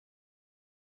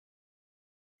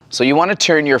So you want to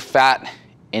turn your fat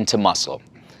into muscle.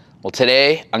 Well,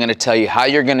 today I'm going to tell you how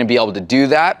you're going to be able to do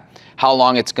that, how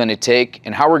long it's going to take,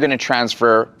 and how we're going to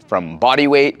transfer from body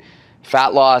weight,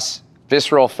 fat loss,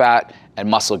 visceral fat, and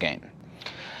muscle gain.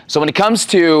 So when it comes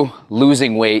to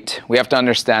losing weight, we have to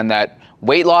understand that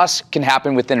weight loss can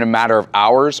happen within a matter of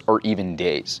hours or even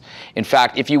days. In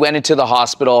fact, if you went into the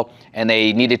hospital and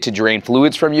they needed to drain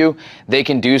fluids from you, they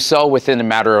can do so within a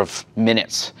matter of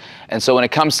minutes. And so when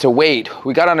it comes to weight,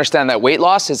 we got to understand that weight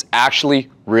loss is actually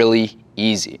really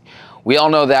easy. We all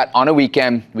know that on a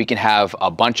weekend, we can have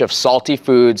a bunch of salty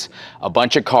foods, a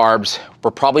bunch of carbs. We're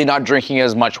probably not drinking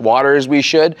as much water as we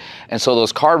should. And so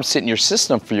those carbs sit in your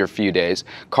system for a few days.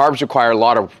 Carbs require a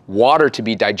lot of water to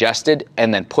be digested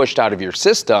and then pushed out of your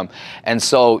system. And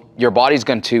so your body's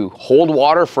going to hold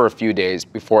water for a few days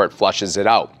before it flushes it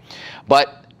out.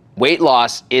 But weight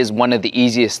loss is one of the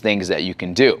easiest things that you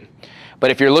can do.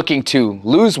 But if you're looking to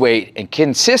lose weight and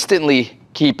consistently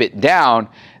keep it down,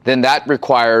 then that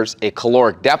requires a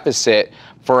caloric deficit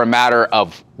for a matter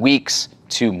of weeks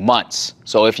to months.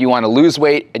 So if you want to lose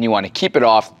weight and you want to keep it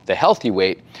off the healthy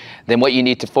weight, then what you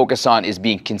need to focus on is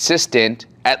being consistent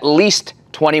at least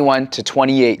 21 to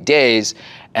 28 days,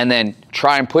 and then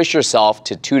try and push yourself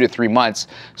to 2 to 3 months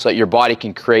so that your body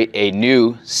can create a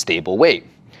new stable weight.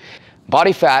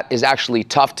 Body fat is actually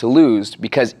tough to lose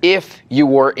because if you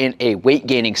were in a weight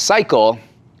gaining cycle,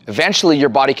 eventually your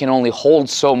body can only hold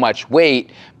so much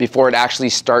weight before it actually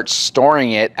starts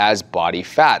storing it as body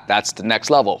fat. That's the next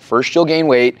level. First you'll gain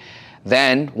weight,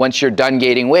 then once you're done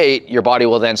gaining weight, your body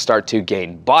will then start to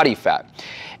gain body fat.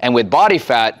 And with body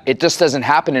fat, it just doesn't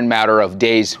happen in a matter of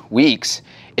days, weeks.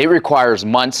 It requires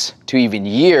months to even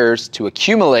years to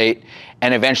accumulate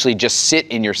and eventually just sit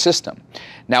in your system.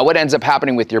 Now, what ends up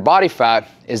happening with your body fat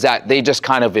is that they just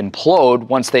kind of implode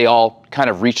once they all kind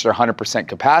of reach their 100%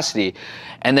 capacity,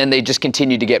 and then they just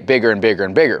continue to get bigger and bigger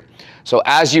and bigger. So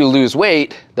as you lose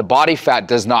weight, the body fat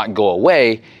does not go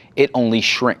away, it only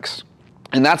shrinks.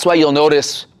 And that's why you'll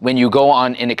notice when you go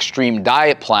on an extreme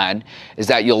diet plan is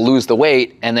that you'll lose the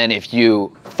weight, and then if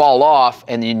you fall off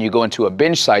and then you go into a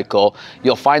binge cycle,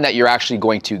 you'll find that you're actually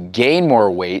going to gain more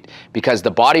weight because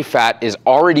the body fat is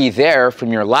already there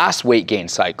from your last weight gain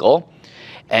cycle,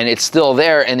 and it's still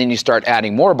there, and then you start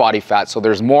adding more body fat, so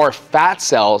there's more fat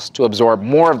cells to absorb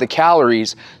more of the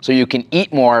calories so you can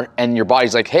eat more, and your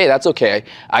body's like, hey, that's okay,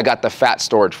 I got the fat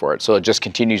storage for it. So it just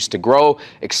continues to grow,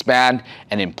 expand,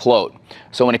 and implode.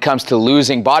 So when it comes to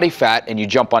losing body fat and you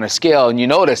jump on a scale and you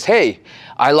notice, hey,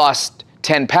 I lost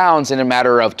 10 pounds in a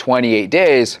matter of 28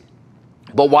 days,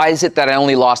 but why is it that I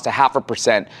only lost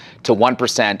 0.5% to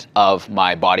 1% of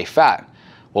my body fat?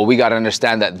 Well, we got to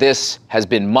understand that this has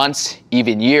been months,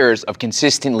 even years of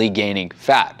consistently gaining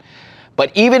fat.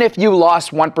 But even if you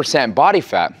lost 1% body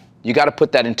fat, you got to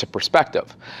put that into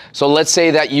perspective. So let's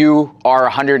say that you are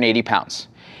 180 pounds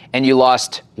and you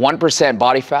lost 1%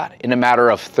 body fat in a matter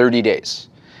of 30 days.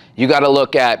 You got to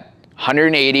look at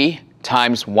 180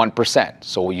 times 1%.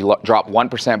 So you drop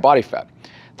 1% body fat.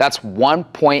 That's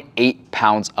 1.8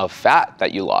 pounds of fat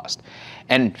that you lost.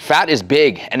 And fat is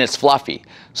big and it's fluffy.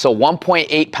 So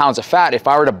 1.8 pounds of fat, if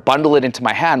I were to bundle it into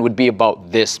my hand, would be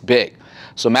about this big.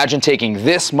 So imagine taking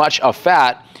this much of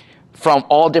fat from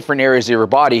all different areas of your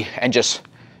body and just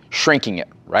shrinking it,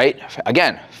 right?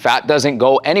 Again, fat doesn't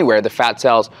go anywhere. The fat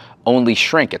cells only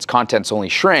shrink. Its contents only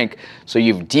shrink. So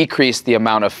you've decreased the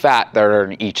amount of fat that are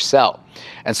in each cell.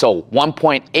 And so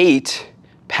 1.8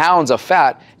 pounds of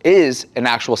fat is an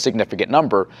actual significant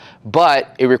number,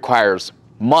 but it requires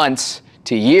months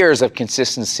to years of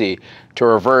consistency to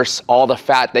reverse all the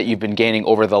fat that you've been gaining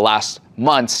over the last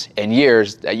months and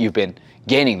years that you've been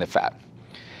gaining the fat.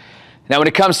 Now, when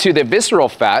it comes to the visceral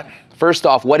fat, first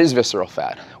off, what is visceral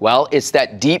fat? Well, it's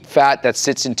that deep fat that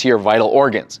sits into your vital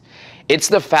organs. It's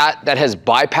the fat that has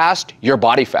bypassed your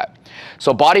body fat.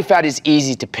 So body fat is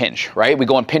easy to pinch, right? We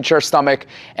go and pinch our stomach,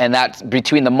 and that's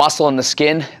between the muscle and the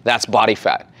skin, that's body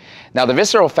fat. Now, the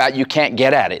visceral fat, you can't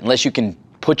get at it unless you can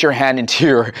put your hand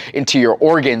into your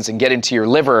organs and get into your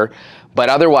liver, but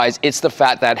otherwise it's the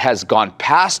fat that has gone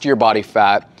past your body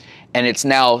fat and it's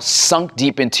now sunk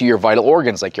deep into your vital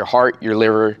organs like your heart, your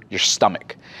liver, your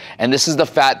stomach. And this is the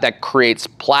fat that creates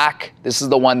plaque. This is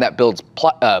the one that builds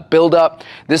buildup.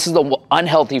 This is the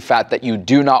unhealthy fat that you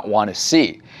do not want to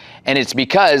see. And it's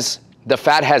because the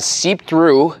fat has seeped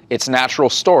through its natural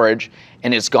storage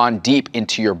and it's gone deep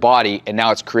into your body, and now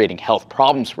it's creating health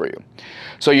problems for you.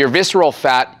 So your visceral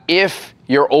fat, if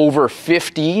you're over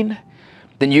 15,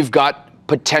 then you've got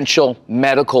potential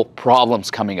medical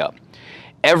problems coming up.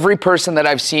 Every person that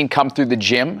I've seen come through the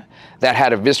gym that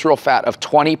had a visceral fat of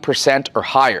 20% or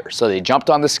higher, so they jumped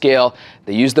on the scale,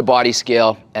 they used the body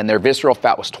scale, and their visceral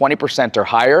fat was 20% or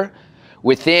higher,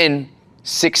 within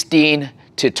 16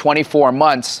 to 24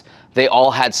 months, they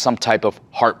all had some type of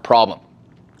heart problem.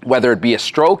 Whether it be a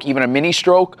stroke, even a mini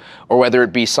stroke, or whether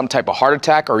it be some type of heart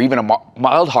attack or even a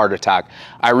mild heart attack,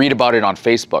 I read about it on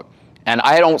Facebook. And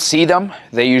I don't see them.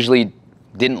 They usually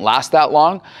didn't last that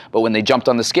long, but when they jumped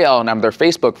on the scale and I'm their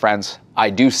Facebook friends, I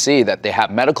do see that they have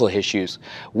medical issues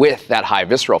with that high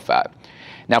visceral fat.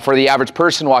 Now for the average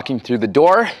person walking through the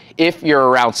door, if you're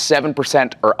around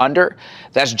 7% or under,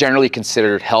 that's generally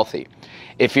considered healthy.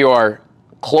 If you're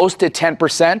close to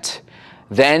 10%,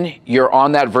 then you're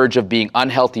on that verge of being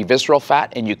unhealthy visceral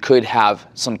fat and you could have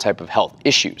some type of health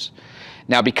issues.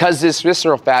 Now because this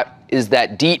visceral fat is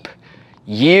that deep,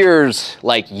 years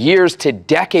to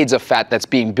decades of fat that's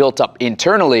being built up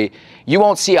internally, you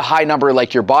won't see a high number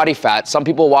like your body fat. Some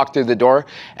people walk through the door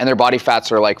and their body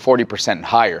fats are like 40% and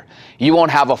higher. You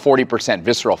won't have a 40%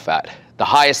 visceral fat. The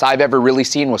highest I've ever really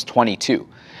seen was 22.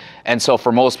 And so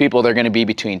for most people, they're gonna be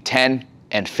between 10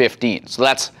 and 15. So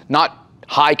that's not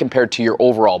high compared to your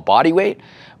overall body weight,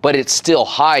 but it's still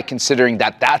high considering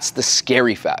that that's the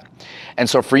scary fat. And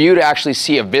so for you to actually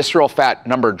see a visceral fat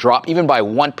number drop even by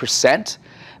 1%,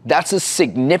 that's a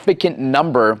significant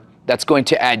number that's going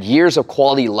to add years of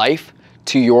quality life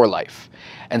to your life.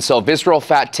 And so visceral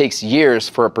fat takes years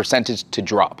for a percentage to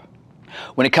drop.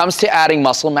 When it comes to adding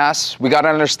muscle mass, we got to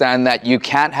understand that you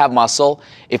can't have muscle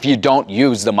if you don't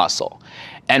use the muscle.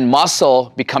 And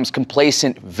muscle becomes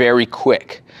complacent very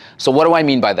quick. So what do I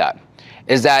mean by that?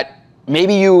 Is that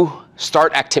maybe you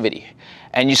start activity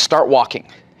and you start walking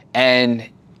and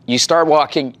you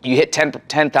hit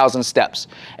 10,000 steps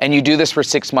and you do this for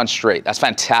 6 months straight. That's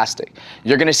fantastic.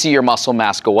 You're gonna see your muscle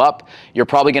mass go up. You're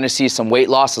probably gonna see some weight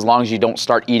loss as long as you don't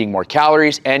start eating more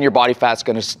calories, and your body fat's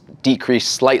gonna decrease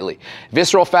slightly.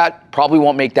 Visceral fat probably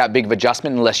won't make that big of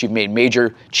adjustment unless you've made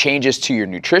major changes to your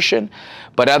nutrition,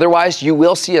 but otherwise you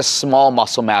will see a small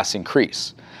muscle mass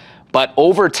increase. But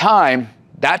over time,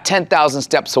 that 10,000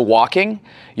 steps of walking,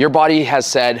 your body has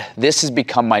said, this has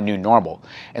become my new normal.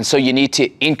 And so you need to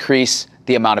increase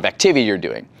the amount of activity you're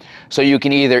doing. So you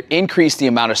can either increase the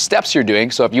amount of steps you're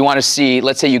doing. So if you want to see,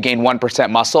 let's say you gain 1%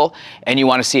 muscle and you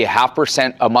want to see a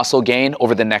 0.5% of muscle gain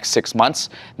over the next 6 months,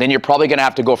 then you're probably going to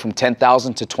have to go from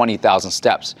 10,000 to 20,000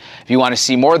 steps. If you want to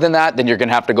see more than that, then you're going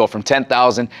to have to go from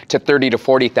 10,000 to 30 to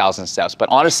 40,000 steps. But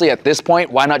honestly, at this point,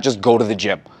 why not just go to the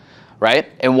gym?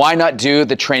 Right? And why not do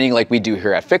the training like we do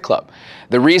here at Fit Club?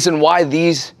 The reason why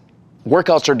these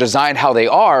workouts are designed how they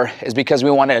are is because we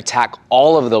want to attack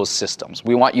all of those systems.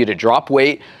 We want you to drop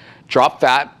weight, drop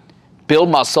fat, build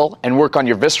muscle, and work on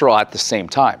your visceral at the same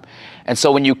time. And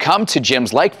so when you come to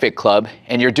gyms like Fit Club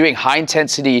and you're doing high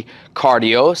intensity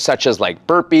cardio, such as like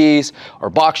burpees or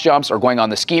box jumps or going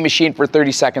on the ski machine for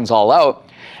 30 seconds all out,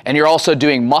 and you're also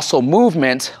doing muscle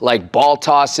movement like ball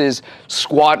tosses,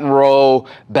 squat and row,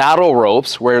 battle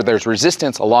ropes, where there's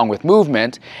resistance along with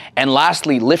movement. And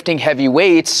lastly, lifting heavy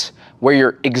weights, where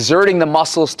you're exerting the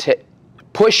muscles to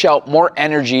push out more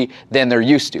energy than they're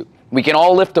used to. We can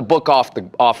all lift a book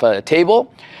off a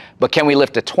table, but can we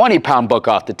lift a 20-pound book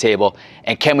off the table?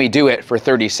 And can we do it for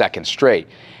 30 seconds straight?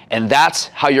 And that's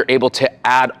how you're able to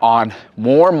add on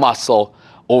more muscle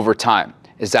over time,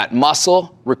 is that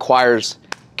muscle requires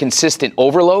consistent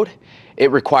overload, it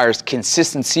requires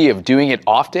consistency of doing it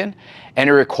often, and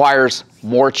it requires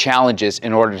more challenges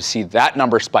in order to see that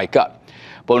number spike up.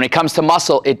 But when it comes to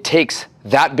muscle, it takes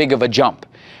that big of a jump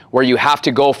where you have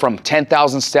to go from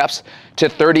 10,000 steps to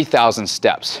 30,000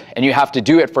 steps, and you have to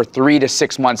do it for 3 to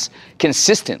 6 months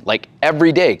consistent, like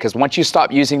every day, because once you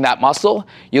stop using that muscle,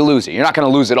 you lose it. You're not going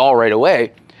to lose it all right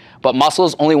away, but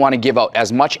muscles only want to give out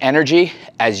as much energy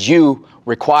as you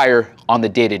require on the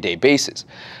day-to-day basis.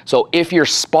 So if you're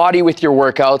spotty with your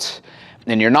workouts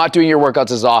and you're not doing your workouts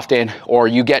as often, or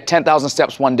you get 10,000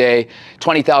 steps one day,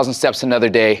 20,000 steps another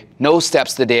day, no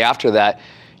steps the day after that,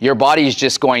 your body is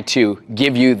just going to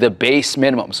give you the base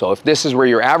minimum. So if this is where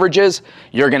your average is,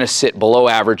 you're going to sit below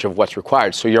average of what's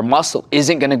required. So your muscle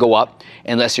isn't going to go up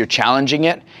unless you're challenging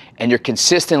it and you're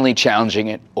consistently challenging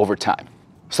it over time.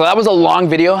 So that was a long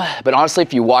video, but honestly,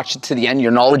 if you watch it to the end,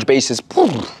 your knowledge base is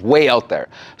way out there.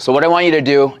 So what I want you to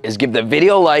do is give the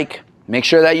video a like, make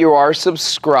sure that you are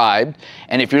subscribed,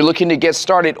 and if you're looking to get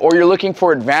started or you're looking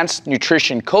for advanced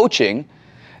nutrition coaching,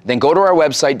 then go to our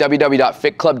website,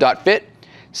 www.fitclub.fit,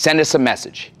 send us a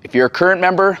message. If you're a current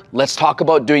member, let's talk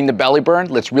about doing the belly burn.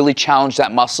 Let's really challenge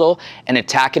that muscle and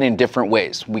attack it in different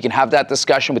ways. We can have that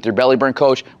discussion with your belly burn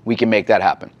coach. We can make that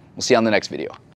happen. We'll see you on the next video.